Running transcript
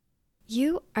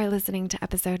You are listening to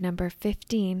episode number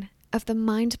 15 of the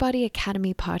Mind Body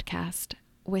Academy podcast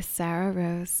with Sarah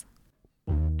Rose.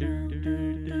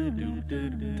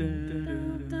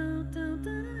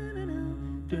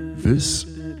 This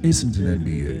isn't an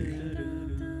NBA.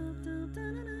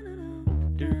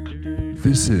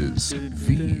 This is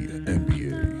the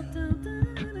NBA.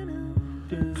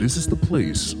 This is the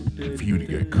place for you to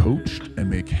get coached and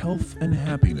make health and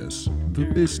happiness the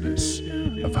business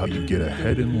of how you get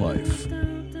ahead in life.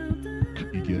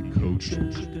 You get coached.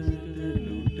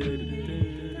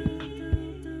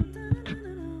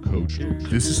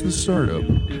 This is the startup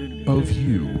of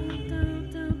you.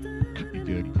 You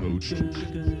get coached.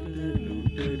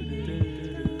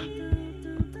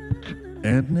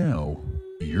 And now,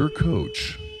 your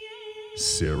coach,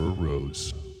 Sarah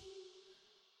Rose.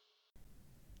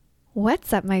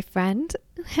 What's up, my friend?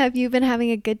 Have you been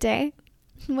having a good day?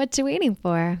 What you waiting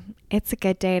for? It's a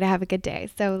good day to have a good day.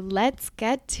 So let's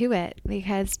get to it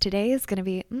because today is going to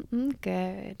be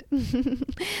good.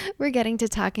 We're getting to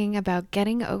talking about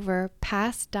getting over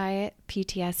past diet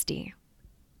PTSD.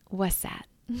 What's that?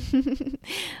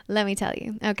 Let me tell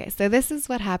you. Okay, so this is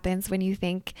what happens when you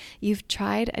think you've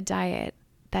tried a diet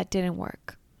that didn't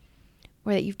work,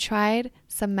 or that you've tried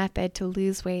some method to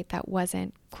lose weight that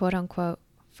wasn't quote unquote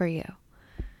for you.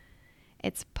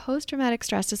 It's post-traumatic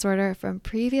stress disorder from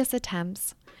previous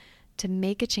attempts to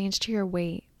make a change to your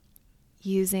weight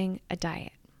using a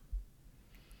diet.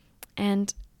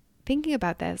 And thinking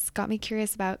about this got me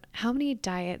curious about how many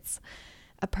diets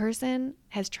a person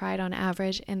has tried on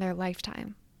average in their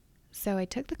lifetime. So I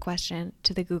took the question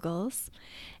to the Googles,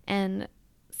 and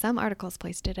some articles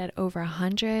placed it at over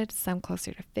 100, some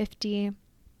closer to 50.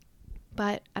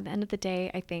 But at the end of the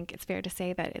day, I think it's fair to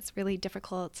say that it's really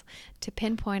difficult to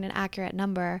pinpoint an accurate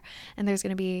number, and there's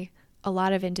going to be a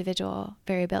lot of individual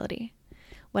variability.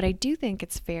 What I do think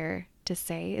it's fair to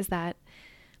say is that,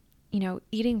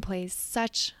 eating plays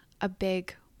such a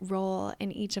big role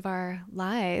in each of our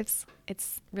lives.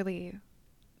 It's really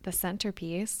the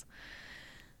centerpiece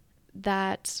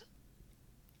that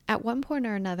at one point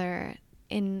or another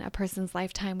in a person's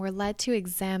lifetime, we're led to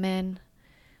examine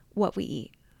what we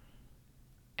eat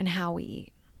and how we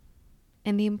eat,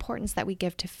 and the importance that we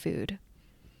give to food.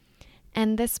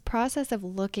 And this process of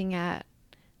looking at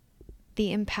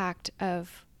the impact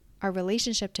of our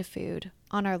relationship to food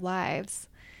on our lives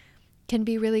can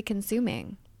be really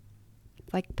consuming.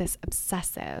 Like this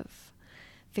obsessive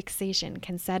fixation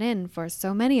can set in for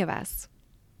so many of us.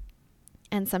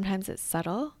 And sometimes it's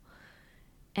subtle,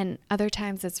 and other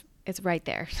times it's right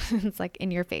there. It's like in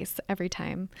your face every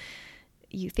time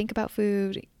you think about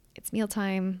food. It's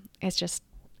mealtime. It's just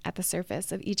at the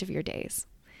surface of each of your days.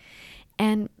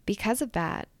 And because of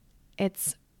that,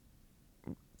 it's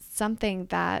something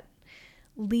that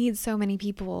leads so many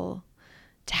people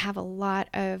to have a lot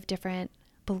of different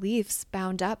beliefs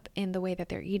bound up in the way that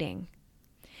they're eating.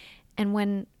 And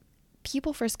when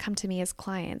people first come to me as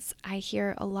clients, I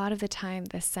hear a lot of the time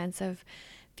this sense of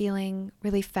feeling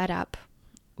really fed up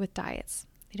with diets.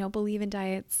 They don't believe in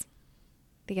diets.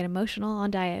 They get emotional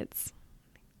on diets.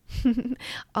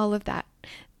 All of that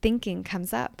thinking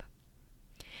comes up.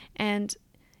 And,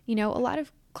 a lot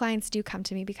of clients do come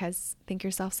to me because Think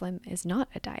Yourself Slim is not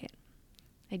a diet.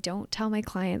 I don't tell my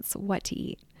clients what to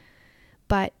eat.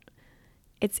 But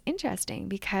it's interesting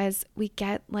because we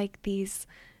get like these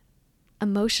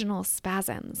emotional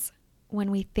spasms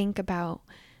when we think about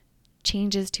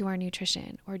changes to our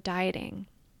nutrition or dieting.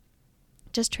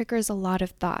 It just triggers a lot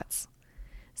of thoughts.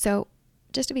 So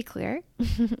just to be clear,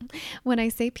 when I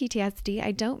say PTSD,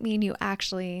 I don't mean you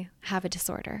actually have a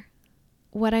disorder.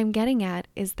 What I'm getting at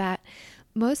is that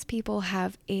most people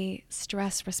have a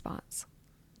stress response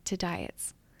to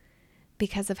diets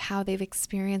because of how they've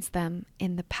experienced them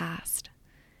in the past.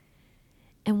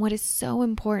 And what is so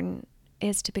important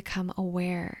is to become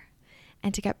aware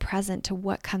and to get present to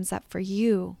what comes up for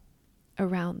you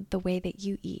around the way that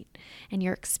you eat and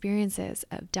your experiences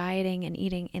of dieting and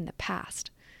eating in the past.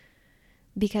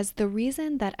 Because the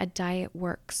reason that a diet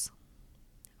works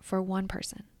for one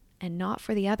person and not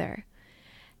for the other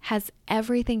has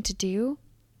everything to do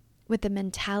with the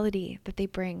mentality that they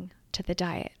bring to the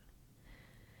diet.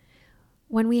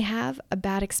 When we have a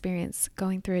bad experience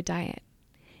going through a diet,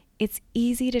 it's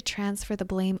easy to transfer the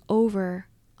blame over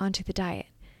onto the diet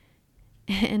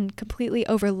and completely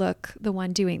overlook the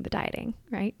one doing the dieting,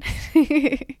 right?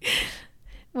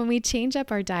 When we change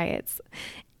up our diets,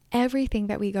 everything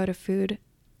that we go to food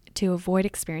to avoid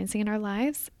experiencing in our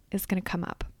lives is going to come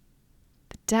up.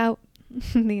 The doubt,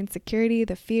 the insecurity,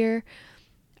 the fear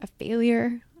of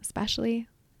failure, especially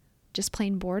just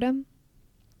plain boredom.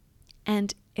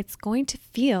 And it's going to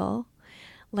feel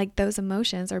like those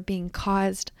emotions are being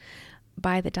caused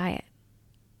by the diet.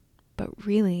 But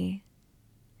really,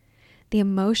 the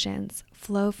emotions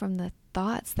flow from the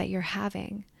thoughts that you're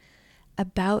having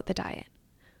about the diet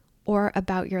or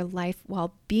about your life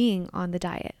while being on the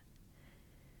diet.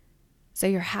 So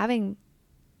you're having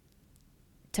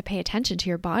to pay attention to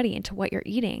your body and to what you're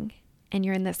eating, and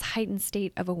you're in this heightened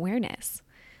state of awareness.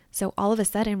 So all of a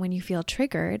sudden, when you feel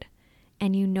triggered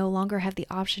and you no longer have the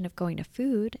option of going to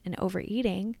food and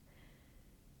overeating,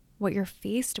 what you're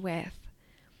faced with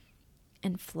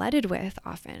and flooded with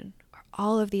often are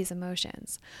all of these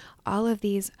emotions, all of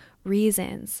these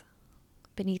reasons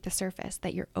beneath the surface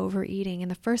that you're overeating in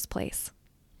the first place.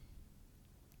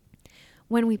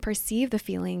 When we perceive the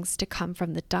feelings to come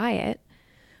from the diet,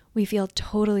 we feel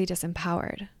totally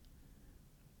disempowered.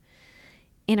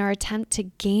 In our attempt to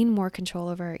gain more control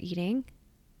over our eating,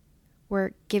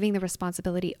 we're giving the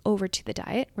responsibility over to the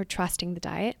diet. We're trusting the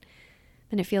diet.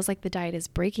 Then it feels like the diet is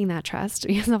breaking that trust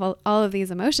because all of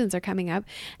these emotions are coming up,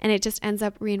 and it just ends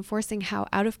up reinforcing how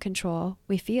out of control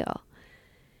we feel.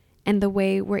 And the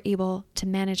way we're able to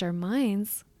manage our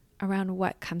minds around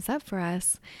what comes up for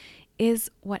us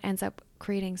is what ends up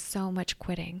creating so much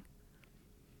quitting.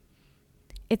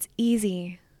 It's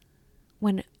easy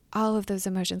when all of those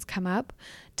emotions come up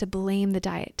to blame the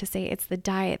diet, to say it's the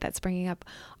diet that's bringing up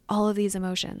all of these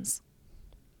emotions,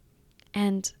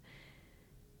 and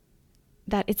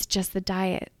that it's just the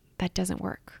diet that doesn't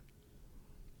work.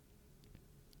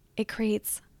 It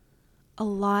creates a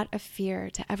lot of fear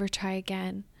to ever try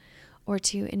again or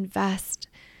to invest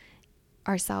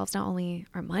ourselves, not only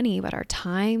our money, but our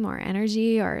time, our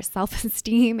energy, our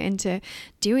self-esteem into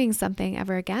doing something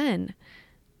ever again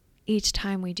each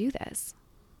time we do this.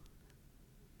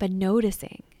 But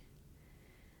noticing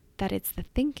that it's the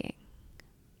thinking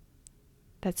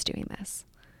that's doing this.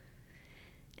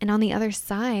 And on the other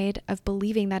side of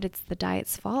believing that it's the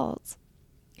diet's fault,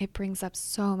 it brings up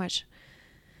so much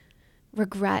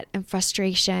regret and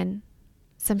frustration,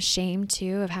 some shame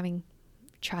too of having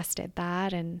trusted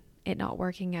that and it not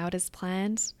working out as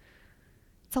planned.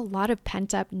 It's a lot of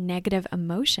pent up negative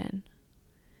emotion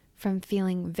from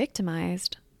feeling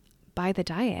victimized by the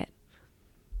diet,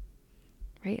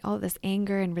 right? All this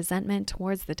anger and resentment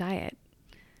towards the diet.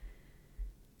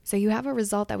 So you have a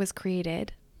result that was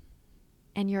created,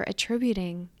 and you're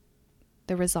attributing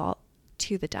the result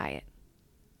to the diet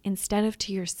instead of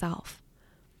to yourself.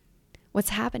 What's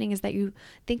happening is that you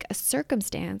think a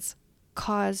circumstance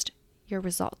caused your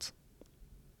result.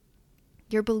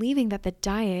 You're believing that the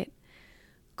diet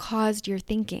caused your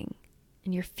thinking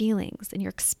and your feelings and your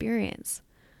experience,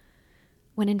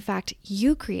 when in fact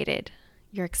you created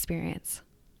your experience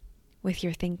with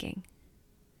your thinking.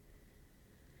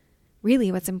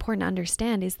 Really, what's important to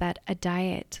understand is that a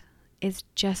diet is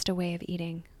just a way of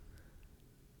eating.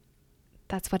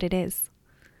 That's what it is.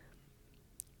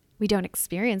 We don't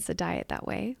experience the diet that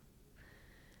way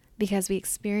because we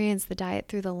experience the diet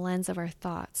through the lens of our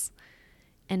thoughts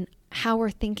and how we're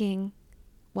thinking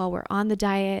while we're on the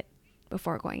diet,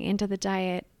 before going into the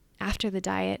diet, after the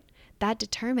diet. That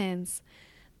determines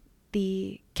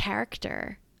the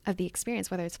character of the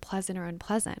experience, whether it's pleasant or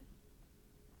unpleasant.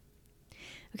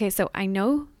 Okay, so I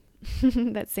know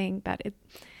that saying that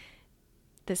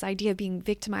this idea of being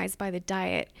victimized by the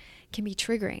diet can be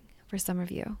triggering for some of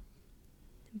you.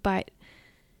 But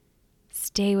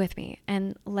stay with me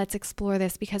and let's explore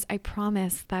this, because I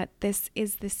promise that this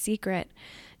is the secret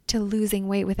to losing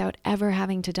weight without ever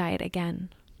having to diet again.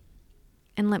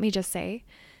 And let me just say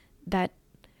that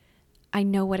I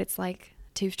know what it's like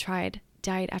to have tried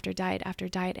diet after diet after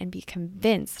diet and be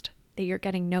convinced that you're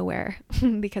getting nowhere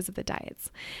because of the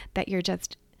diets, that you're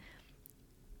just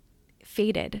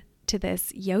fated to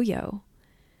this yo-yo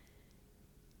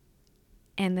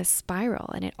and this spiral,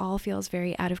 and it all feels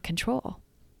very out of control.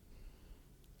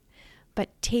 But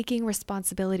taking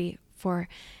responsibility for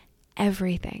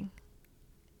everything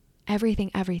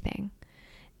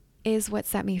is what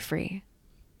set me free.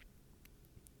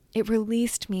 It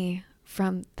released me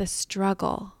from the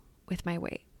struggle with my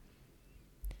weight.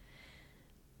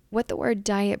 What the word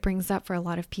diet brings up for a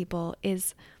lot of people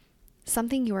is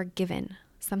something you are given,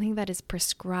 something that is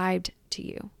prescribed to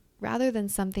you, rather than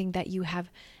something that you have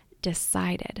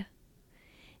decided.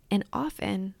 And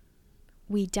often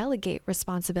we delegate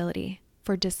responsibility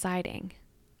for deciding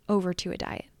over to a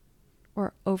diet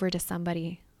or over to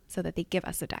somebody so that they give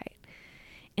us a diet,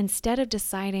 instead of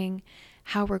deciding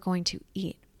how we're going to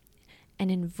eat and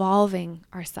involving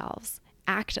ourselves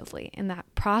actively in that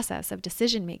process of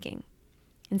decision making.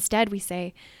 Instead, we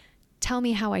say, tell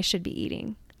me how I should be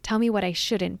eating. Tell me what I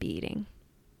shouldn't be eating.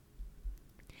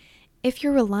 If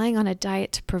you're relying on a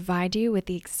diet to provide you with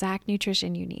the exact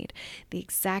nutrition you need, the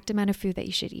exact amount of food that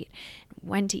you should eat,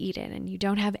 when to eat it, and you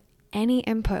don't have any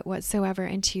input whatsoever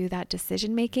into that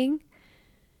decision making,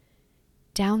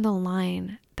 down the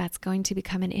line, that's going to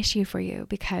become an issue for you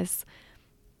because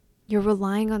you're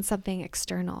relying on something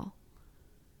external.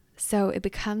 So it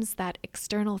becomes that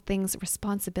external thing's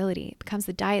responsibility. It becomes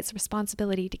the diet's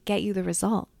responsibility to get you the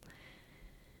result.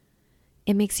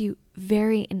 It makes you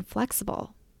very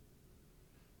inflexible,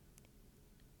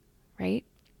 right?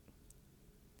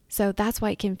 So that's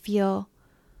why it can feel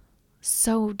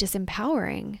so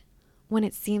disempowering when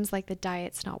it seems like the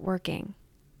diet's not working.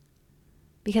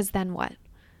 Because then what?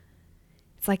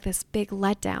 It's like this big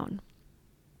letdown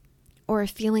or a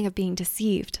feeling of being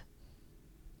deceived.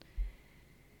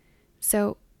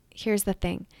 So here's the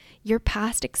thing. Your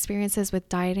past experiences with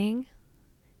dieting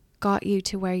got you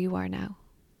to where you are now.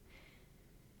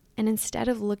 And instead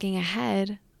of looking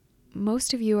ahead,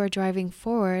 most of you are driving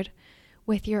forward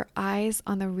with your eyes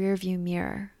on the rearview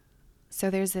mirror.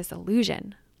 So there's this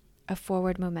illusion of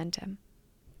forward momentum.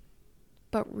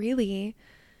 But really,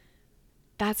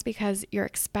 that's because you're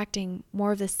expecting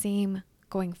more of the same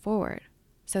going forward.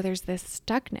 So there's this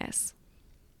stuckness.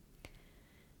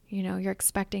 You're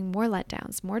expecting more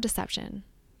letdowns, more deception.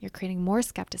 You're creating more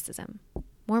skepticism,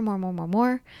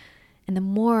 more. And the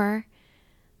more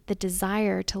the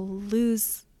desire to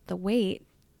lose the weight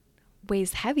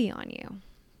weighs heavy on you.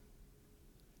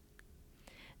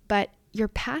 But your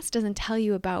past doesn't tell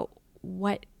you about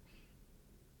what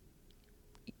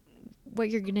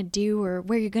you're going to do or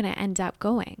where you're going to end up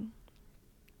going.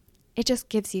 It just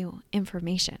gives you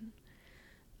information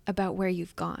about where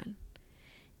you've gone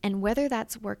and whether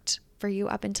that's worked for you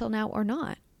up until now or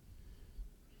not.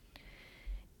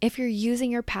 If you're using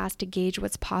your past to gauge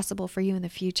what's possible for you in the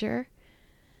future,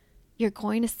 you're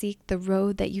going to seek the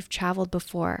road that you've traveled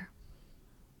before,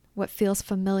 what feels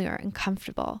familiar and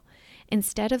comfortable,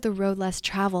 instead of the road less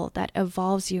traveled that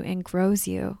evolves you and grows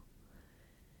you.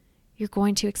 You're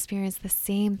going to experience the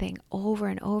same thing over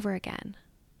and over again.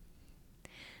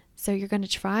 So you're going to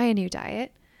try a new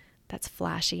diet that's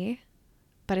flashy,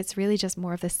 but it's really just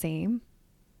more of the same.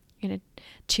 You're going to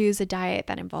choose a diet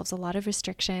that involves a lot of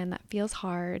restriction, that feels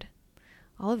hard,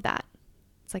 all of that.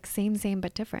 It's like same,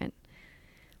 but different.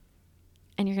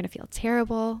 And you're going to feel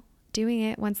terrible doing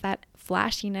it once that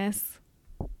flashiness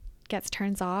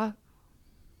turns off.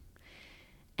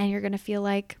 And you're going to feel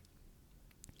like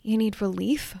you need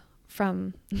relief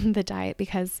from the diet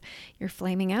because you're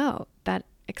flaming out. That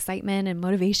excitement and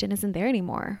motivation isn't there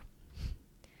anymore.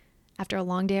 After a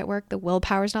long day at work, the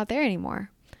willpower's not there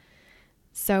anymore.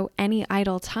 So any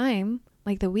idle time,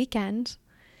 like the weekend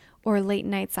or late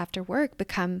nights after work,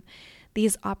 become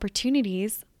these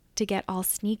opportunities to get all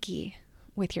sneaky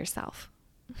with yourself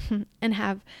and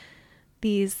have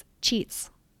these cheats.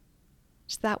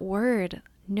 Just that word,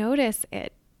 notice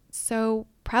it. So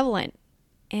prevalent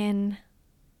in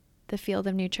the field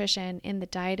of nutrition, in the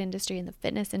diet industry, in the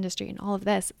fitness industry, and all of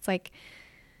this. It's like,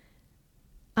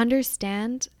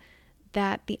 understand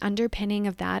that the underpinning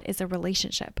of that is a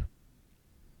relationship.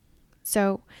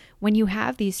 So when you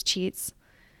have these cheats,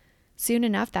 soon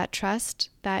enough, that trust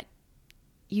that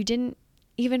you didn't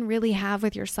even really have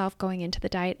with yourself going into the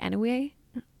diet anyway.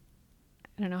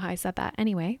 I don't know how I said that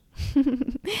anyway.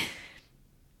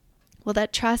 Well,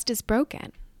 that trust is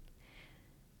broken.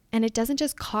 And it doesn't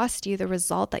just cost you the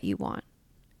result that you want.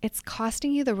 It's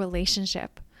costing you the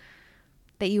relationship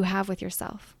that you have with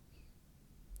yourself.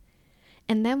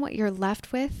 And then what you're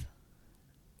left with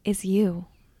is you.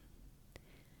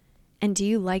 And do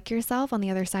you like yourself on the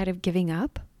other side of giving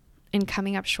up and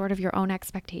coming up short of your own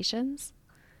expectations?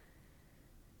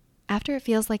 After it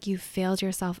feels like you've failed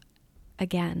yourself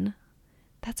again,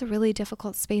 that's a really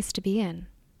difficult space to be in.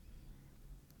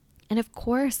 And of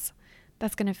course,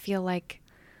 that's going to feel like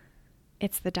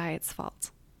it's the diet's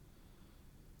fault.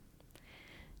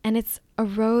 And it's a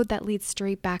road that leads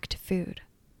straight back to food.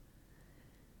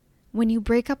 When you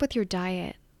break up with your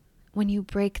diet, when you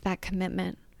break that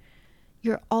commitment,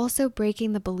 you're also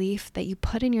breaking the belief that you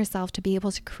put in yourself to be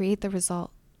able to create the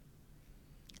result.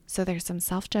 So there's some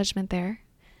self-judgment there.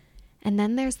 And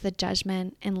then there's the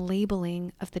judgment and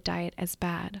labeling of the diet as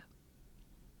bad.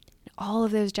 All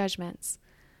of those judgments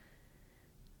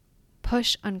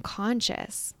push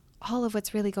unconscious all of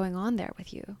what's really going on there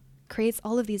with you, creates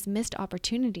all of these missed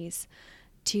opportunities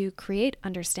to create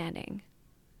understanding.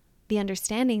 The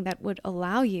understanding that would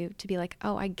allow you to be like,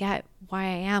 oh, I get why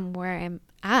I am where I'm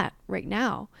at right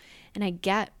now. And I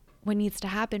get what needs to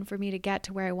happen for me to get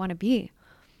to where I want to be.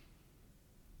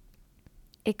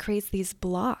 It creates these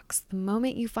blocks. The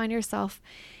moment you find yourself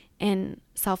in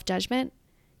self-judgment,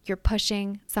 you're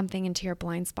pushing something into your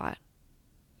blind spot.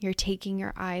 You're taking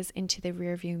your eyes into the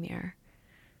rearview mirror.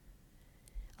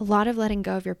 A lot of letting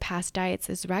go of your past diets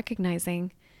is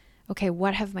recognizing, okay,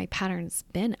 what have my patterns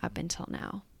been up until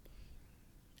now?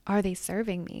 Are they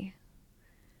serving me?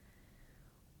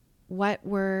 What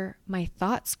were my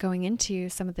thoughts going into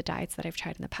some of the diets that I've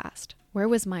tried in the past? Where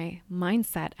was my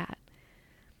mindset at?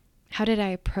 How did I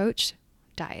approach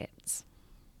diets?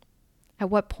 At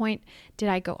what point did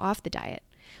I go off the diet?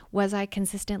 Was I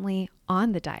consistently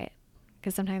on the diet?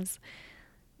 Because sometimes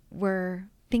we're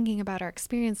thinking about our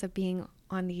experience of being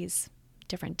on these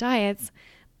different diets,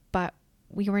 but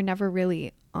we were never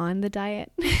really on the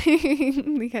diet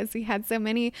because we had so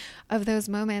many of those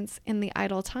moments in the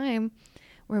idle time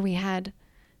where we had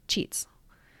cheats.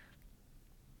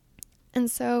 And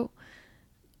so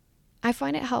I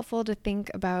find it helpful to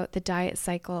think about the diet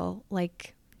cycle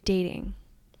like dating.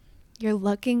 You're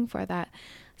looking for that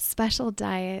special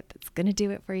diet that's going to do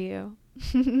it for you.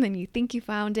 Then you think you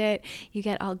found it, you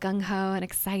get all gung-ho and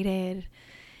excited,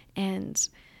 and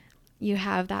you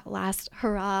have that last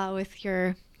hurrah with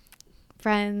your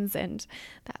friends and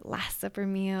that last supper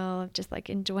meal, just like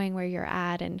enjoying where you're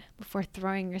at, and before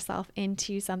throwing yourself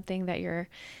into something that you're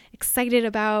excited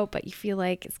about, but you feel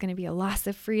like it's going to be a loss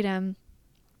of freedom.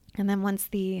 And then once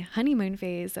the honeymoon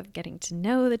phase of getting to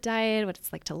know the diet, what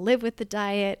it's like to live with the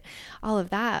diet, all of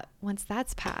that, once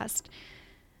that's passed,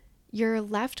 you're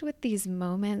left with these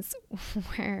moments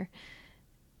where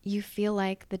you feel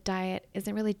like the diet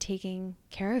isn't really taking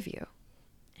care of you.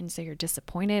 And so you're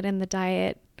disappointed in the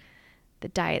diet. The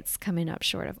diet's coming up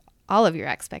short of all of your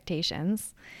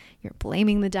expectations. You're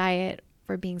blaming the diet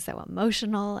for being so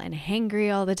emotional and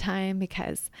hangry all the time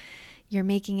because you're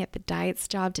making it the diet's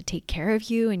job to take care of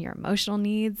you and your emotional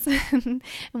needs. And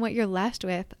what you're left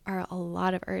with are a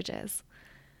lot of urges,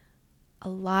 a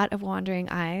lot of wandering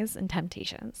eyes and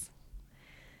temptations,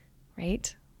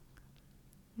 right?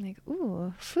 Like,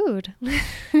 ooh, food.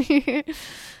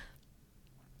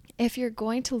 If you're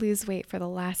going to lose weight for the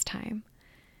last time,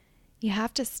 you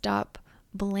have to stop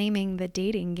blaming the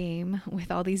dating game with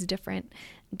all these different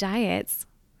diets,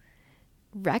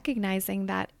 recognizing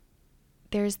that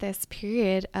there's this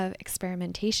period of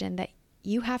experimentation that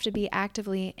you have to be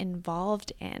actively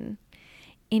involved in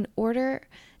order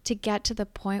to get to the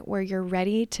point where you're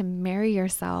ready to marry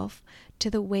yourself to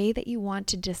the way that you want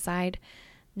to decide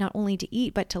not only to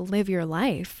eat, but to live your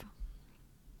life.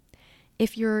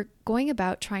 If you're going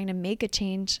about trying to make a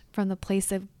change from the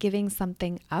place of giving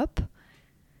something up,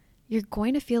 you're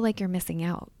going to feel like you're missing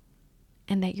out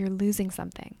and that you're losing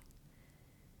something.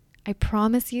 I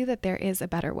promise you that there is a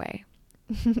better way.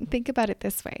 Think about it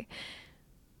this way.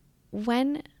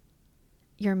 When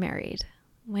you're married,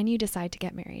 when you decide to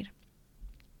get married,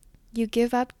 you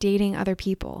give up dating other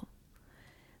people,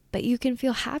 but you can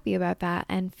feel happy about that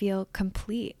and feel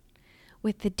complete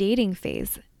with the dating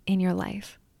phase in your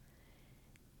life.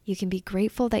 You can be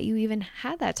grateful that you even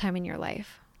had that time in your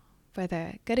life, for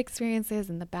the good experiences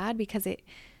and the bad, because it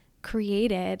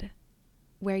created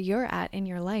where you're at in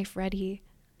your life, ready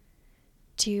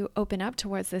to open up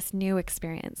towards this new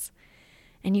experience.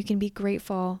 And you can be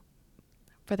grateful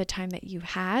for the time that you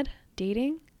had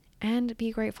dating and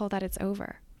be grateful that it's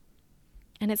over.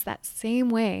 And it's that same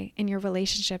way in your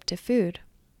relationship to food.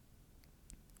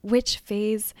 Which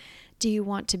phase do you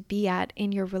want to be at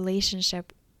in your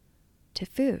relationship to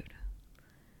food?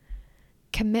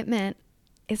 Commitment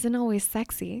isn't always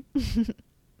sexy,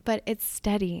 but it's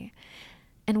steady.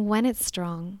 And when it's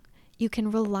strong, you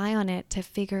can rely on it to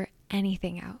figure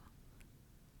anything out.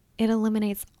 It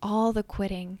eliminates all the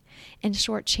quitting and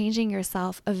shortchanging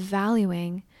yourself of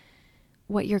valuing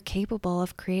what you're capable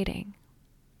of creating.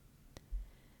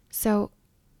 So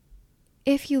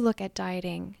if you look at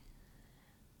dieting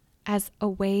as a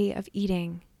way of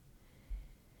eating,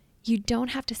 you don't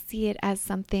have to see it as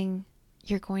something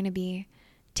you're going to be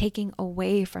taking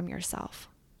away from yourself.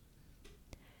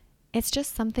 It's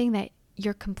just something that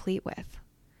you're complete with.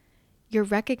 You're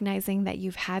recognizing that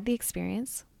you've had the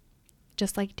experience,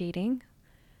 just like dating,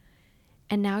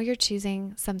 and now you're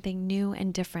choosing something new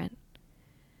and different.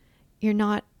 You're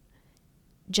not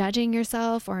judging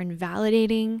yourself or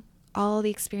invalidating all the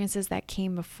experiences that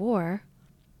came before.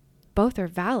 Both are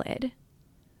valid.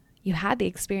 You had the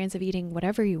experience of eating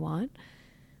whatever you want,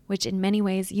 which in many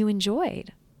ways you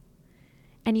enjoyed.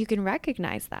 And you can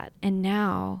recognize that. And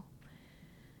now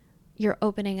you're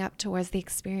opening up towards the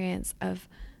experience of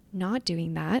not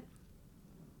doing that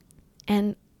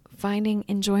and finding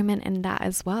enjoyment in that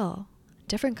as well.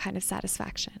 Different kind of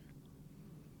satisfaction.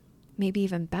 Maybe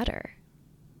even better,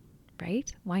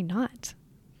 right? Why not?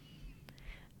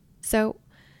 So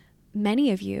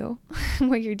many of you,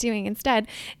 what you're doing instead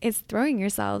is throwing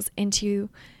yourselves into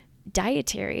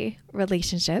dietary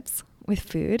relationships with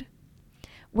food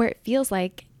where it feels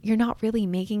like you're not really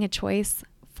making a choice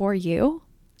for you.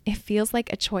 It feels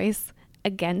like a choice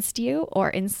against you or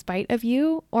in spite of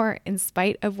you or in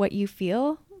spite of what you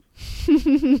feel.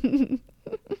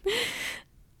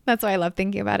 That's why I love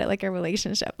thinking about it like a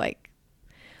relationship. Like,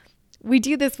 we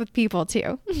do this with people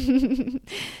too.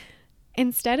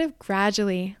 Instead of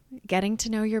gradually getting to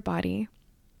know your body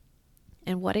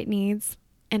and what it needs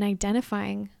and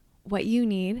identifying what you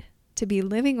need to be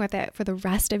living with it for the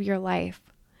rest of your life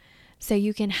so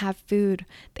you can have food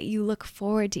that you look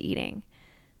forward to eating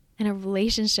and a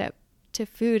relationship to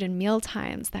food and meal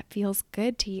times that feels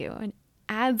good to you and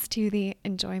adds to the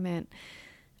enjoyment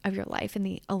of your life and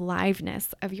the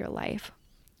aliveness of your life.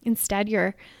 Instead,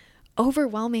 you're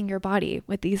overwhelming your body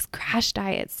with these crash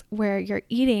diets where you're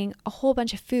eating a whole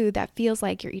bunch of food that feels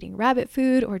like you're eating rabbit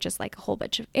food or just like a whole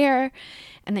bunch of air.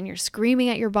 And then you're screaming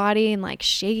at your body and like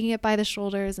shaking it by the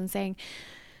shoulders and saying,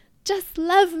 just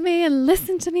love me and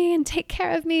listen to me and take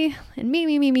care of me and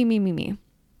me.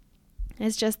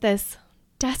 It's just this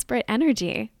desperate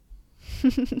energy.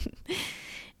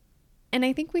 And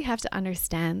I think we have to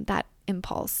understand that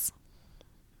impulse.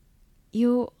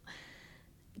 You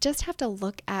just have to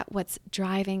look at what's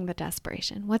driving the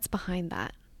desperation. What's behind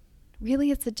that? Really,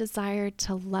 it's a desire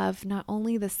to love not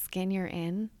only the skin you're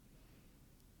in,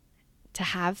 to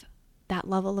have that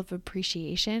level of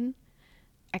appreciation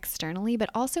externally, but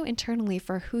also internally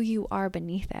for who you are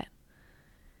beneath it.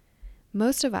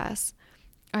 Most of us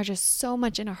are just so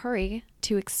much in a hurry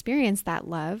to experience that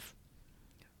love,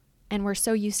 and we're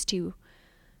so used to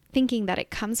thinking that it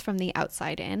comes from the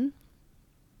outside in,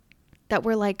 that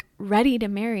we're like ready to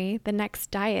marry the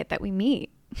next diet that we meet.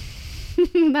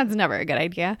 That's never a good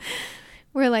idea.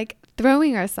 We're like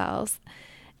throwing ourselves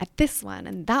at this one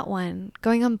and that one,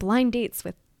 going on blind dates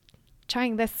with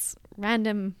trying this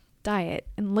random diet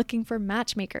and looking for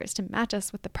matchmakers to match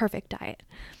us with the perfect diet.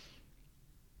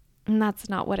 And that's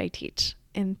not what I teach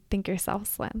in Think Yourself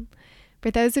Slim.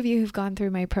 For those of you who've gone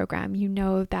through my program, you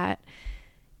know that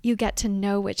you get to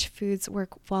know which foods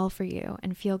work well for you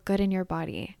and feel good in your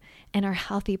body and are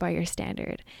healthy by your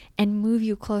standard and move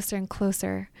you closer and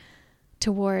closer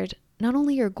toward not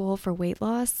only your goal for weight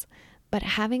loss, but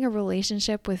having a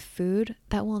relationship with food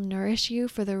that will nourish you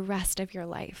for the rest of your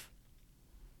life.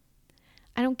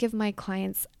 I don't give my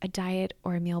clients a diet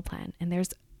or a meal plan, and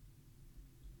there's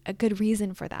a good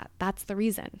reason for that. That's the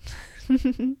reason.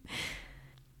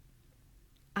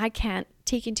 I can't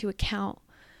take into account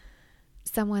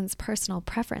someone's personal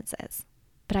preferences,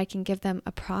 but I can give them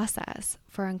a process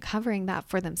for uncovering that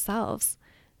for themselves,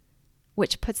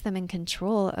 which puts them in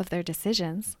control of their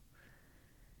decisions.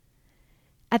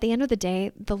 At the end of the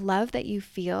day, the love that you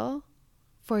feel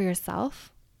for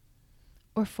yourself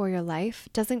or for your life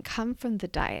doesn't come from the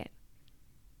diet.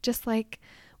 Just like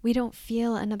we don't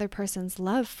feel another person's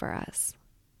love for us,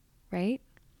 right?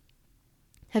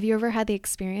 Have you ever had the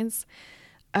experience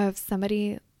of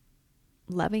somebody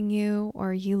loving you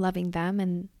or you loving them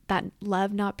and that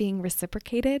love not being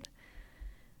reciprocated?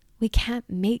 We can't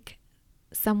make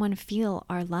someone feel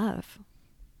our love.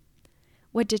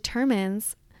 What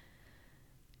determines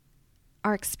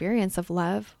our experience of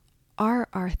love are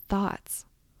our thoughts.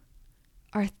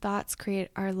 Our thoughts create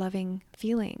our loving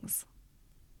feelings.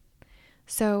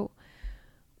 So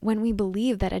when we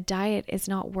believe that a diet is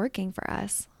not working for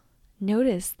us,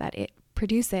 notice that it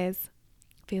produces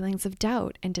feelings of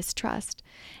doubt and distrust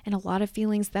and a lot of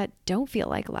feelings that don't feel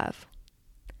like love.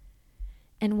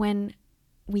 And when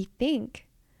we think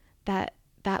that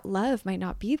that love might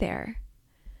not be there,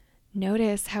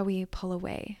 notice how we pull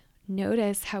away.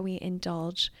 Notice how we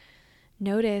indulge.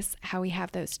 Notice how we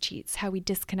have those cheats, how we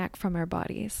disconnect from our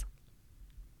bodies.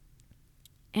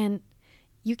 And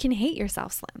you can hate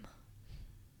yourself slim.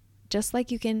 Just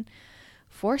like you can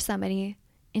force somebody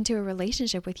into a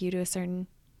relationship with you to a certain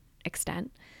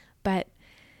extent, but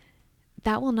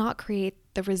that will not create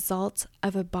the result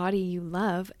of a body you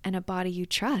love and a body you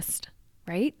trust,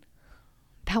 right?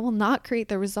 That will not create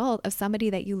the result of somebody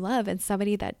that you love and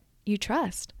somebody that you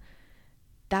trust.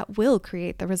 That will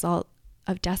create the result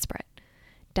of desperate.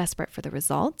 Desperate for the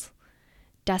results,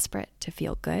 desperate to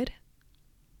feel good.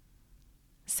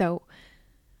 So,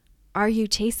 are you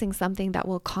chasing something that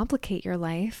will complicate your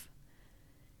life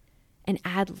and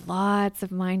add lots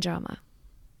of mind drama?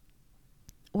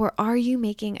 Or are you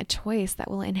making a choice that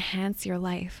will enhance your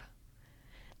life,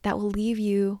 that will leave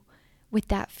you with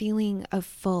that feeling of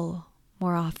full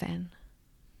more often?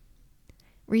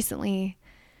 Recently,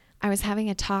 I was having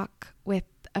a talk with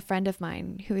a friend of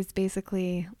mine who is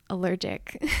basically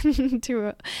allergic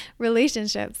to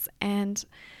relationships. And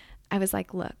I was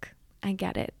like, look, I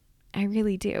get it. I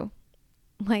really do.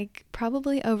 Like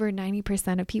probably over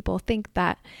 90% of people think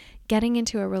that getting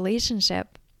into a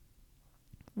relationship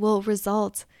will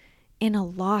result in a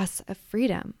loss of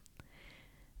freedom.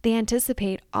 They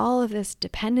anticipate all of this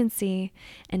dependency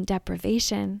and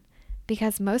deprivation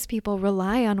because most people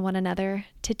rely on one another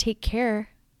to take care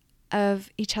of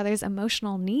each other's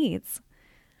emotional needs.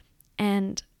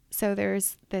 And so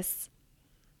there's this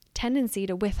tendency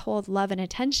to withhold love and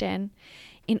attention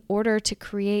in order to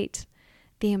create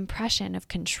the impression of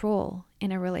control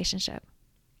in a relationship.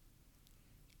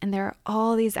 And there are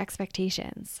all these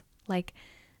expectations, like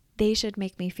they should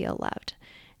make me feel loved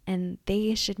and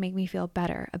they should make me feel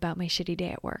better about my shitty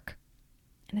day at work.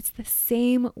 And it's the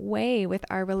same way with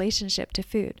our relationship to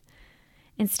food.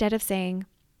 Instead of saying,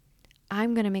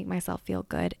 I'm going to make myself feel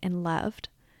good and loved,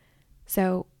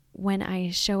 so when I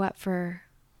show up for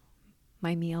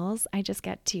my meals, I just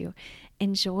get to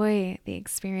enjoy the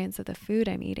experience of the food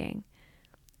I'm eating.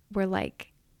 We're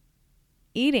like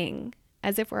eating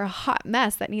as if we're a hot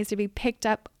mess that needs to be picked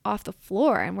up off the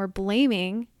floor, and we're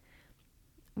blaming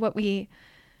what we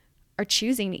are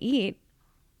choosing to eat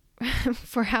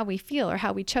for how we feel, or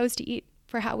how we chose to eat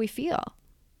for how we feel.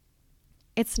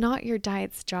 It's not your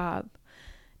diet's job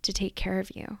to take care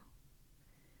of you.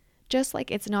 Just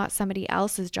like it's not somebody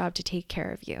else's job to take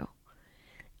care of you.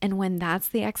 And when that's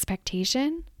the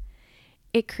expectation,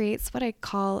 it creates what I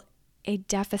call a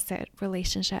deficit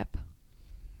relationship.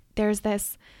 There's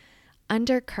this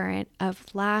undercurrent of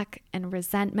lack and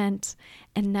resentment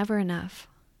and never enough.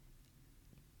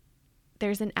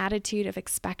 There's an attitude of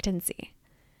expectancy.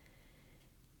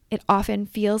 It often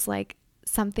feels like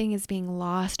something is being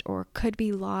lost or could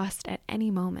be lost at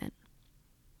any moment.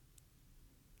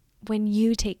 When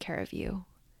you take care of you,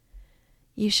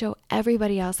 you show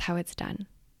everybody else how it's done,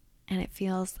 and it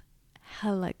feels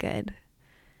hella good.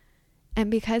 And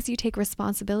because you take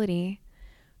responsibility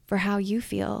for how you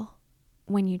feel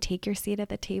when you take your seat at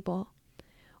the table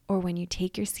or when you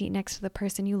take your seat next to the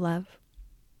person you love,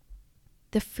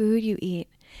 the food you eat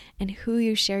and who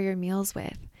you share your meals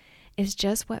with is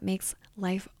just what makes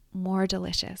life more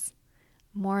delicious,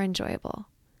 more enjoyable,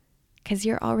 because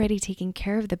you're already taking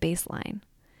care of the baseline.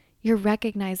 You're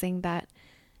recognizing that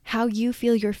how you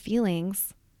feel your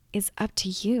feelings is up to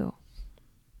you.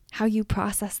 How you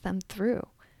process them through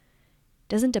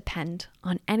doesn't depend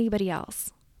on anybody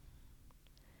else.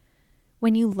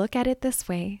 When you look at it this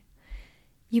way,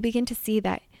 you begin to see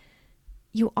that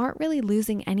you aren't really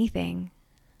losing anything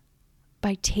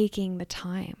by taking the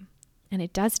time, and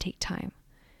it does take time,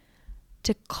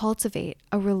 to cultivate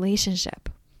a relationship.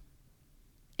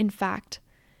 In fact,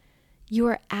 you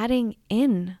are adding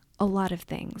in a lot of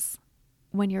things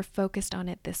when you're focused on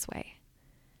it this way.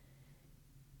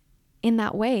 In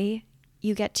that way,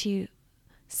 you get to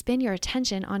spin your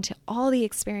attention onto all the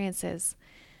experiences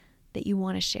that you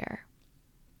want to share.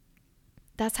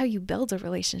 That's how you build a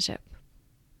relationship.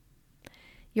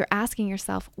 You're asking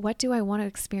yourself, what do I want to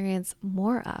experience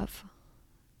more of?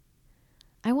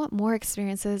 I want more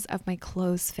experiences of my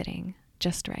clothes fitting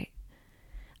just right.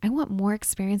 I want more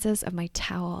experiences of my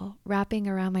towel wrapping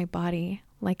around my body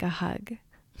like a hug.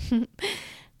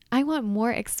 I want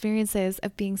more experiences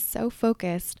of being so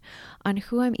focused on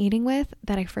who I'm eating with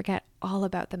that I forget all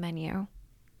about the menu.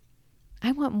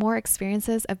 I want more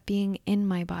experiences of being in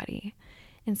my body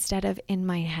instead of in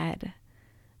my head.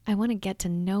 I want to get to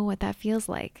know what that feels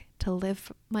like to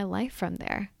live my life from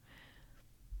there.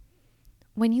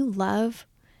 When you love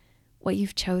what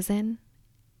you've chosen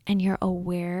and you're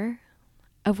aware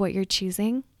of what you're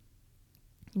choosing,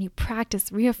 and you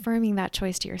practice reaffirming that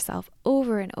choice to yourself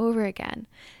over and over again,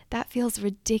 that feels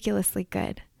ridiculously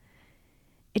good.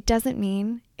 It doesn't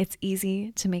mean it's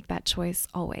easy to make that choice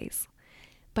always,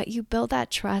 but you build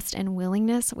that trust and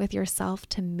willingness with yourself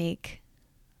to make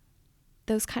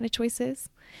those kind of choices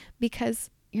because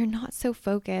you're not so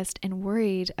focused and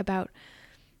worried about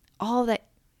all that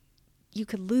you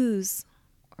could lose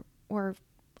or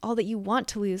all that you want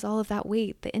to lose, all of that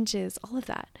weight, the inches, all of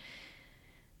that.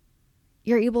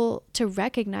 You're able to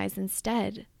recognize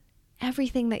instead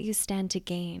everything that you stand to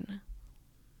gain.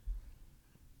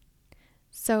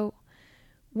 So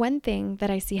one thing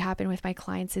that I see happen with my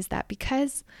clients is that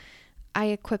because I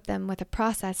equip them with a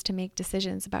process to make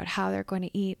decisions about how they're going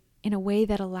to eat in a way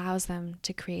that allows them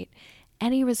to create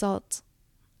any result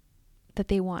that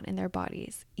they want in their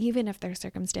bodies, even if their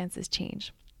circumstances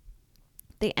change,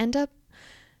 they end up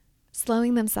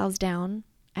slowing themselves down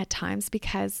at times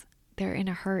because they're in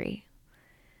a hurry.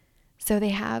 So they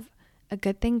have a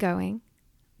good thing going,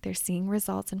 They're seeing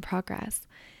results and progress.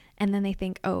 And then they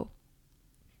think, oh,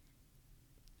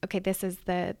 okay, this is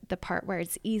the part where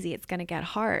it's easy. It's going to get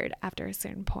hard after a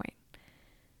certain point.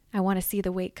 I want to see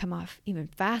the weight come off even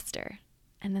faster.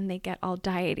 And then they get all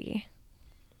diety.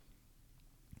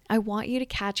 I want you to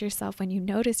catch yourself when you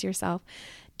notice yourself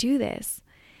do this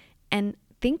and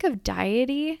think of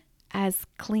diety as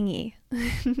clingy.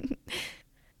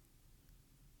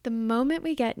 The moment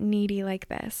we get needy like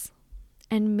this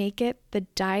and make it the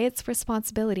diet's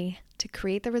responsibility to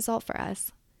create the result for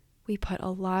us, we put a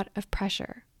lot of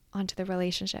pressure onto the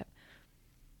relationship.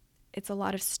 It's a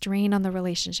lot of strain on the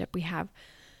relationship we have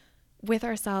with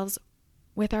ourselves,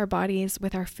 with our bodies,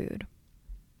 with our food.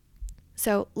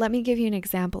 So let me give you an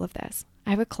example of this.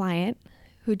 I have a client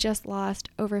who just lost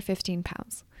over 15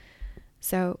 pounds.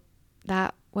 So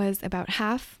that was about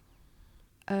half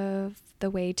of the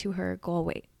way to her goal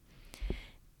weight.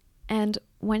 And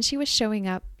when she was showing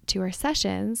up to her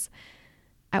sessions,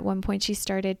 at one point she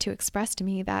started to express to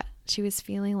me that she was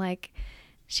feeling like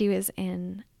she was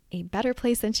in a better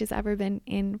place than she's ever been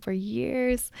in for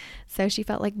years. So she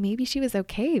felt like maybe she was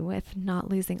okay with not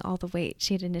losing all the weight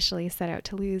she had initially set out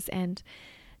to lose and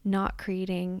not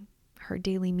creating her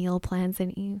daily meal plans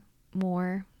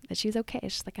anymore, that she's okay.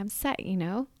 She's like, I'm set,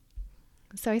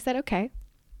 So I said, okay,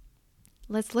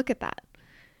 let's look at that.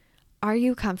 Are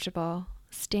you comfortable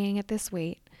staying at this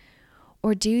weight,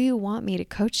 or do you want me to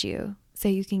coach you so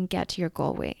you can get to your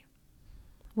goal weight?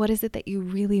 What is it that you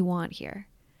really want here?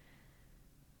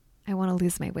 I want to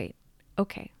lose my weight.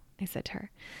 Okay, I said to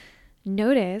her.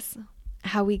 Notice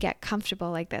how we get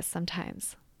comfortable like this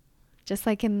sometimes. Just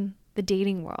like in the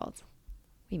dating world.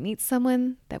 We meet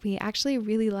someone that we actually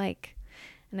really like,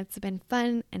 and it's been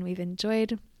fun, and we've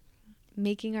enjoyed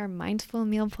making our mindful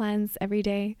meal plans every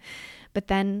day. But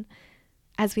then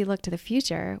as we look to the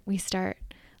future, we start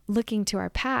looking to our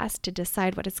past to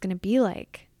decide what it's going to be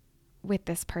like with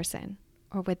this person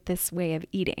or with this way of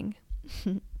eating.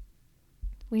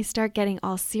 We start getting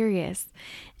all serious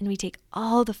and we take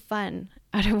all the fun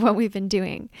out of what we've been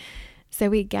doing. So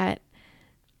we get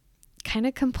kind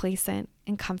of complacent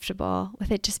and comfortable with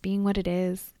it just being what it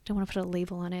is. Don't want to put a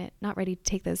label on it. Not ready to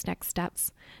take those next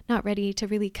steps. Not ready to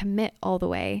really commit all the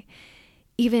way,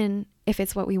 even if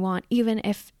it's what we want, even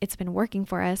if it's been working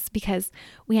for us, because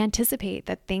we anticipate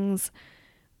that things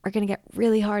are going to get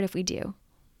really hard if we do.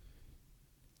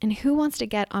 And who wants to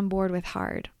get on board with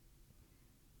hard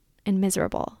and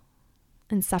miserable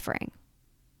and suffering?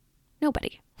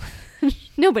 Nobody.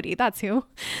 Nobody, that's who.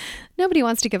 Nobody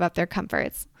wants to give up their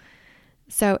comforts.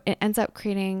 So it ends up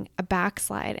creating a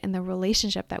backslide in the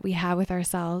relationship that we have with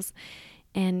ourselves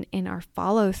and in our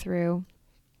follow through,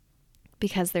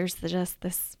 because there's just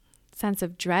this sense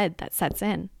of dread that sets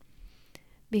in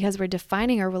because we're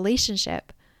defining our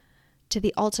relationship to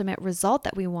the ultimate result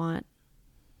that we want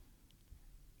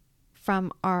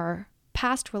from our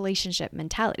past relationship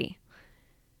mentality,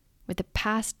 with the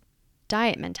past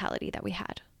diet mentality that we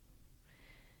had.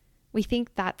 We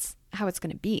think that's how it's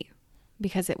going to be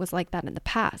because it was like that in the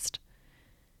past.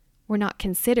 We're not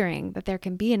considering that there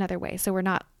can be another way, so we're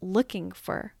not looking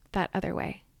for that other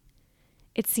way.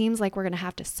 It seems like we're going to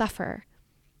have to suffer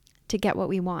to get what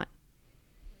we want.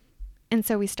 And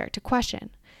so we start to question,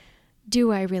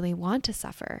 do I really want to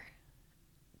suffer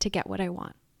to get what I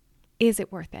want? Is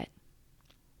it worth it?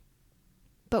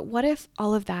 But what if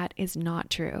all of that is not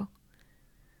true?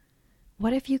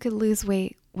 What if you could lose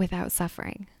weight without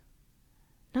suffering?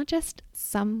 Not just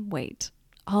some weight,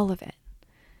 all of it.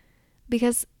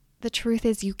 Because the truth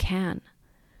is you can.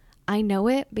 I know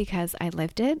it because I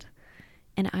lived it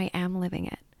and I am living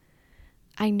it.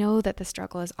 I know that the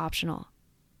struggle is optional.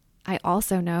 I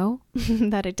also know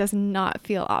that it does not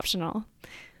feel optional.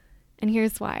 And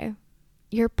here's why.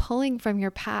 You're pulling from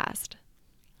your past.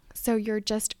 So you're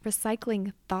just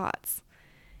recycling thoughts.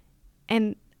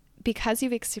 And because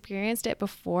you've experienced it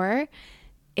before,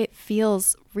 it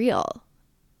feels real.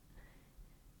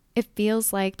 It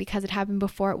feels like because it happened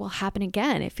before, it will happen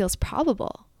again. It feels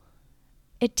probable.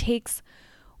 It takes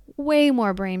way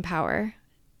more brain power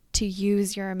to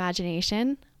use your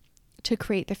imagination to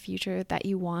create the future that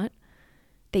you want,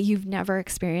 that you've never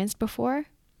experienced before.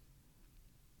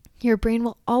 Your brain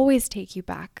will always take you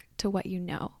back to what you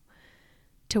know,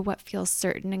 to what feels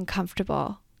certain and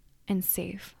comfortable and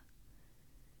safe.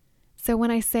 So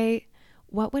when I say,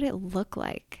 what would it look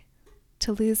like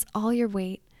to lose all your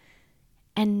weight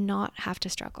and not have to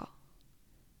struggle?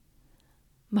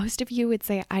 Most of you would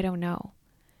say, I don't know.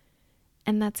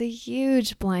 And that's a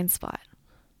huge blind spot.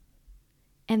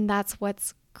 And that's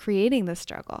what's creating the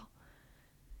struggle.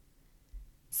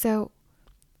 So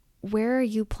where are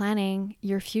you planning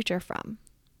your future from?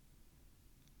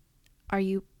 Are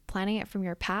you planning it from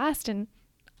your past and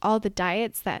all the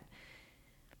diets that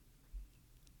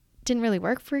didn't really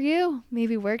work for you,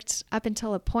 maybe worked up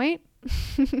until a point?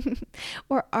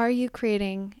 Or are you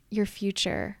creating your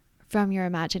future from your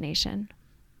imagination,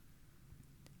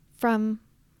 from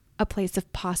a place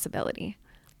of possibility?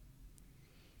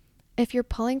 If you're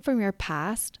pulling from your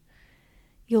past,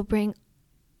 you'll bring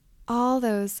all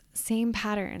those same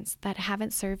patterns that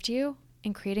haven't served you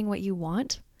in creating what you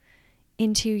want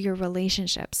into your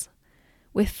relationships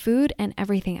with food and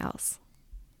everything else.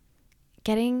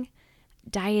 Getting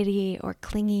diety or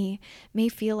clingy may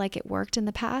feel like it worked in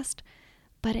the past,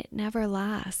 but it never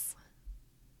lasts.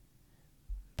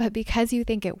 But because you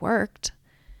think it worked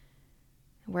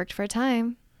for a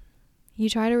time, you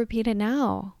try to repeat it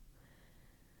now.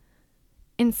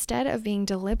 Instead of being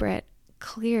deliberate,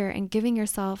 clear, and giving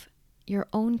yourself your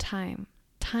own time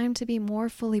to be more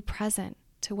fully present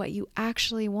to what you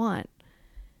actually want,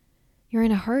 you're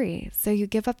in a hurry, so you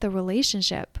give up the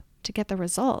relationship to get the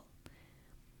result.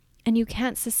 And you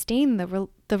can't sustain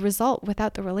the result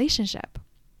without the relationship.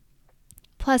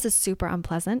 Plus, it's super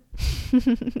unpleasant.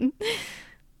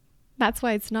 That's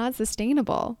why it's not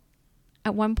sustainable.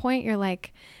 At one point, you're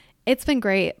like, it's been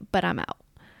great, but I'm out.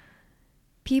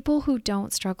 People who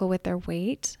don't struggle with their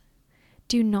weight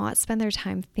do not spend their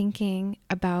time thinking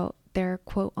about their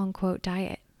quote unquote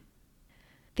diet.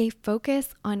 They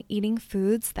focus on eating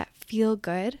foods that feel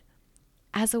good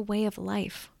as a way of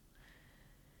life.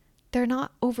 They're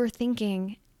not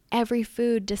overthinking every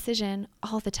food decision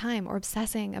all the time or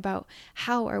obsessing about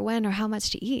how or when or how much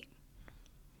to eat.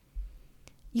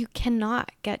 You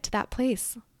cannot get to that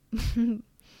place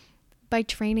by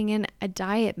training in a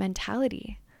diet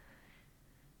mentality,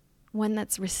 one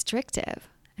that's restrictive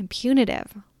and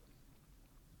punitive.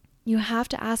 You have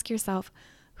to ask yourself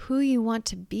who you want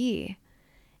to be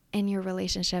in your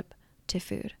relationship to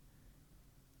food,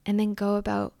 and then go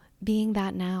about being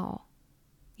that now.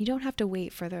 You don't have to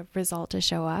wait for the result to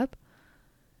show up.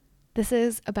 This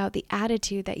is about the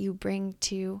attitude that you bring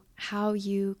to how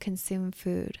you consume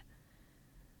food.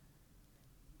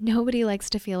 Nobody likes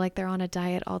to feel like they're on a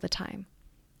diet all the time.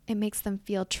 It makes them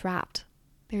feel trapped.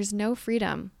 There's no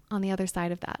freedom on the other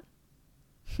side of that.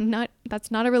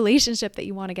 That's not a relationship that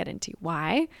you want to get into.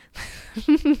 Why?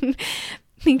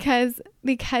 Because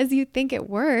you think it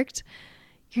worked,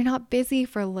 you're not busy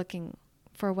for looking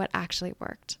for what actually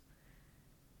worked,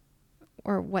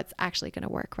 or what's actually going to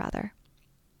work, rather.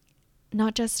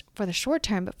 Not just for the short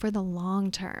term, but for the long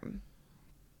term.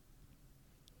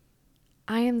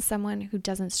 I am someone who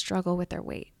doesn't struggle with their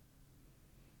weight.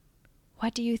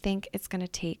 What do you think it's going to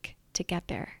take to get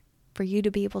there? For you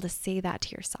to be able to say that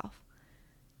to yourself,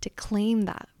 to claim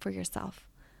that for yourself?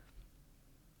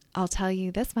 I'll tell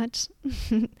you this much.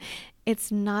 It's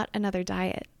not another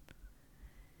diet.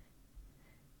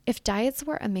 If diets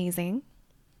were amazing,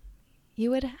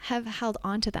 you would have held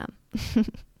on to them.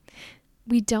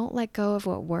 We don't let go of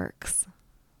what works.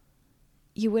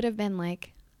 You would have been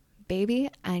like, baby,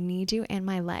 I need you in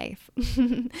my life.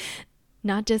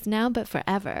 Not just now, but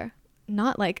forever.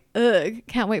 Not like, ugh,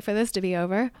 can't wait for this to be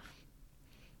over.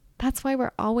 That's why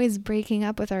we're always breaking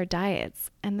up with our diets.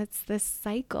 And it's this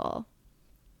cycle.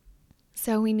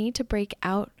 So we need to break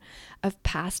out of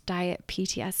past diet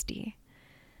PTSD.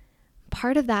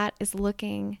 Part of that is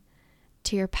looking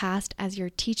to your past as your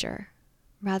teacher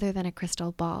rather than a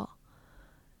crystal ball.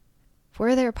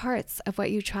 Were there parts of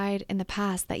what you tried in the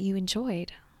past that you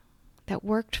enjoyed, that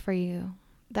worked for you,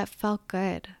 that felt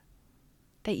good,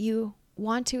 that you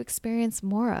want to experience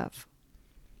more of?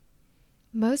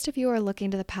 Most of you are looking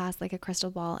to the past like a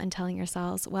crystal ball and telling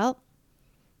yourselves, well,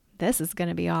 this is going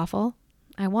to be awful.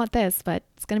 I want this, but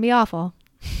it's going to be awful.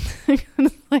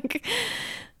 It's like,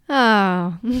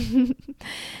 oh.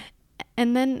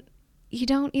 And then you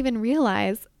don't even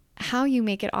realize how you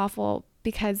make it awful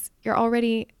because you're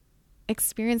already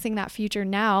experiencing that future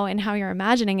now and how you're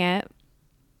imagining it.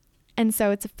 And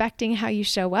so it's affecting how you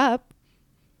show up.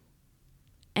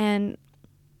 And,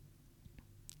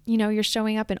 you're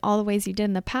showing up in all the ways you did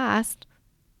in the past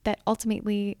that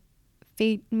ultimately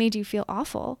made you feel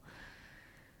awful.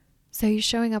 So you're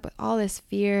showing up with all this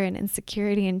fear and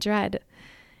insecurity and dread.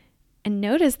 And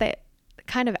notice that the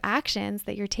kind of actions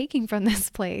that you're taking from this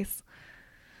place.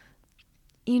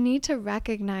 You need to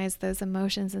recognize those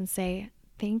emotions and say,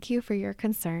 thank you for your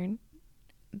concern,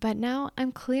 but now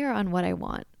I'm clear on what I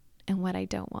want and what I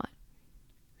don't want.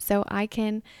 So I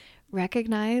can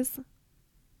recognize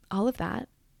all of that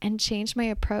and change my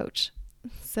approach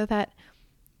so that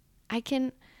I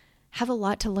can have a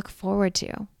lot to look forward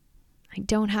to. I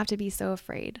don't have to be so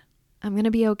afraid. I'm going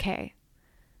to be okay.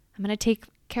 I'm going to take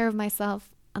care of myself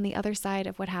on the other side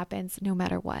of what happens no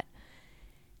matter what.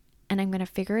 And I'm going to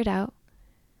figure it out.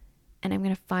 And I'm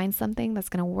going to find something that's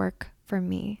going to work for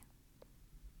me.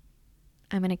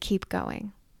 I'm going to keep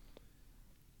going.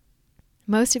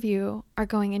 Most of you are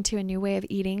going into a new way of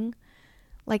eating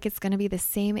like it's going to be the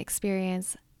same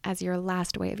experience as your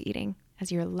last way of eating,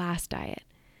 as your last diet,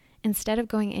 instead of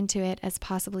going into it as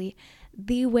possibly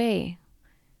the way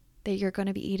that you're going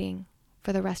to be eating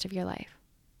for the rest of your life,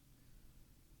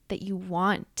 that you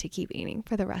want to keep eating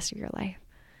for the rest of your life.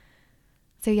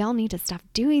 So y'all need to stop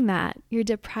doing that. You're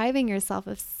depriving yourself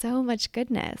of so much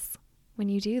goodness when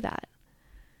you do that.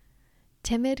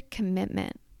 Timid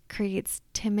commitment creates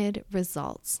timid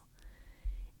results.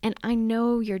 And I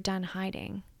know you're done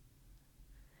hiding.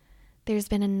 There's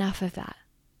been enough of that.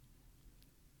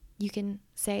 You can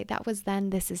say, that was then,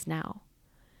 this is now.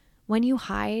 When you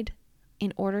hide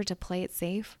in order to play it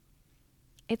safe,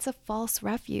 it's a false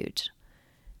refuge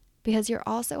because you're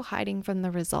also hiding from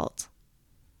the result.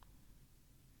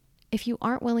 If you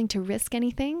aren't willing to risk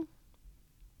anything,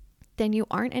 then you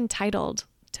aren't entitled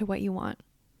to what you want.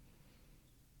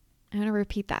 I'm going to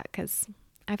repeat that because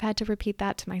I've had to repeat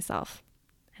that to myself.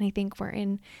 And I think we're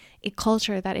in a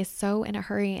culture that is so in a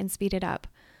hurry and speeded up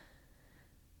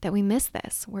that we miss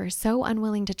this. We're so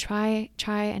unwilling to try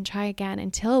again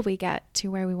until we get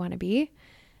to where we want to be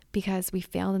because we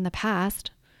failed in the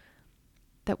past,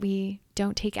 that we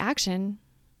don't take action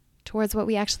towards what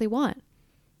we actually want.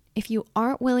 If you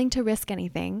aren't willing to risk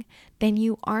anything, then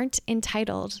you aren't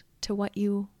entitled to what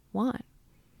you want.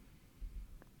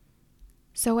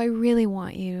 So I really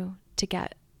want you to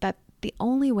get that the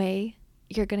only way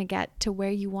you're going to get to where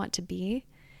you want to be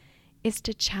is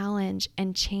to challenge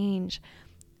and change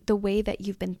the way that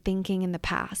you've been thinking in the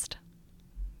past.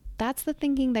 That's the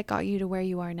thinking that got you to where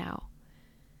you are now.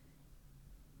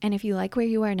 And if you like where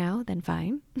you are now, then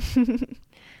fine.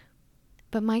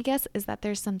 But my guess is that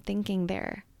there's some thinking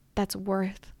there that's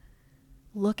worth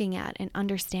looking at and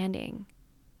understanding,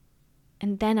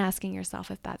 and then asking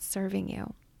yourself if that's serving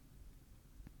you.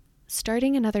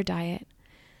 Starting another diet,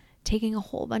 taking a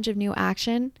whole bunch of new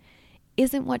action,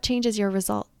 isn't what changes your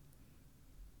result.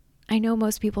 I know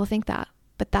most people think that,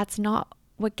 but that's not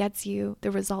what gets you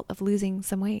the result of losing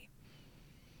some weight.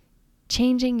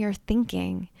 Changing your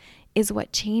thinking is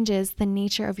what changes the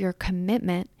nature of your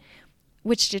commitment,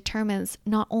 which determines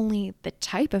not only the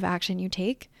type of action you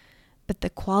take, but the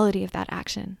quality of that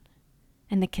action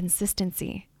and the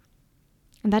consistency.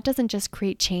 And that doesn't just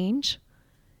create change,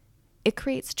 it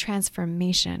creates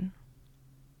transformation.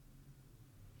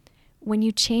 When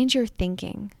you change your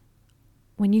thinking,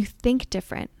 when you think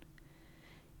different,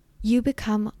 you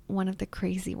become one of the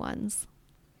crazy ones.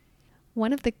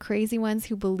 One of the crazy ones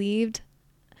who believed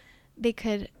they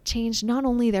could change not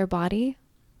only their body,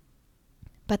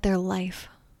 but their life.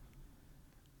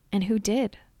 And who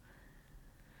did?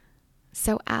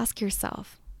 So ask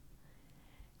yourself,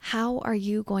 how are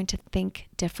you going to think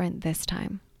different this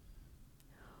time?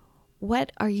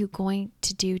 What are you going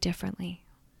to do differently?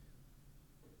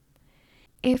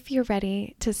 If you're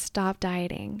ready to stop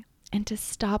dieting and to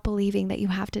stop believing that you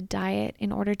have to diet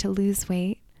in order to lose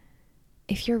weight,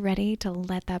 if you're ready to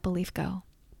let that belief go,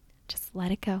 just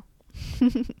let it go.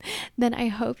 Then I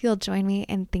hope you'll join me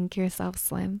and Think Yourself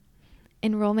Slim.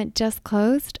 Enrollment just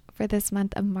closed for this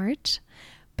month of March,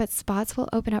 but spots will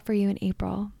open up for you in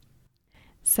April.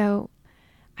 So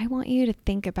I want you to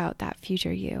think about that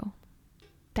future you,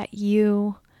 that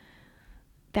you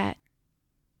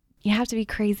have to be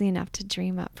crazy enough to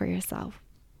dream up for yourself.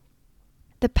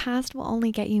 The past will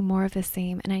only get you more of the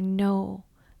same, and I know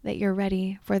that you're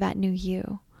ready for that new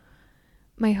you.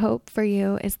 My hope for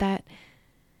you is that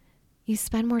you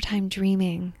spend more time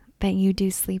dreaming than you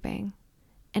do sleeping.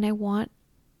 And I want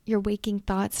your waking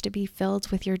thoughts to be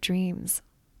filled with your dreams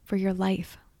for your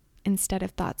life instead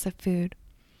of thoughts of food.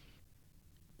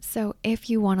 So if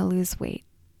you want to lose weight,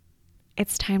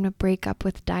 it's time to break up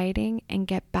with dieting and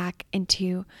get back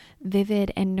into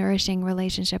vivid and nourishing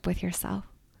relationship with yourself.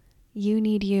 You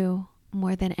need you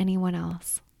more than anyone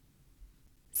else.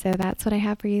 So that's what I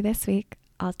have for you this week.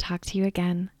 I'll talk to you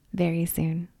again very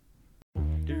soon.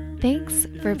 Thanks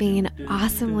for being an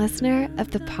awesome listener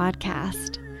of the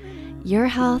podcast. Your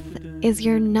health is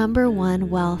your number one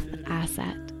wealth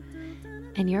asset,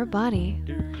 and your body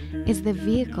is the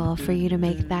vehicle for you to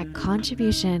make that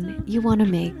contribution you want to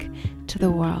make to the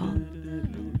world.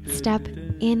 Step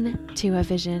into a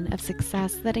vision of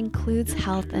success that includes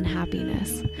health and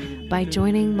happiness by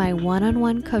joining my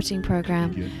one-on-one coaching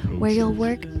program, where you'll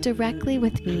work directly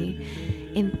with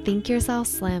me in Think Yourself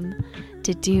Slim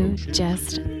to do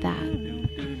just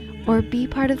that. Or be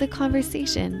part of the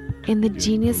conversation in the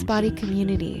Genius Body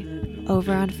community,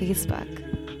 over on Facebook.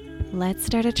 Let's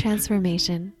start a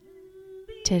transformation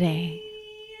today.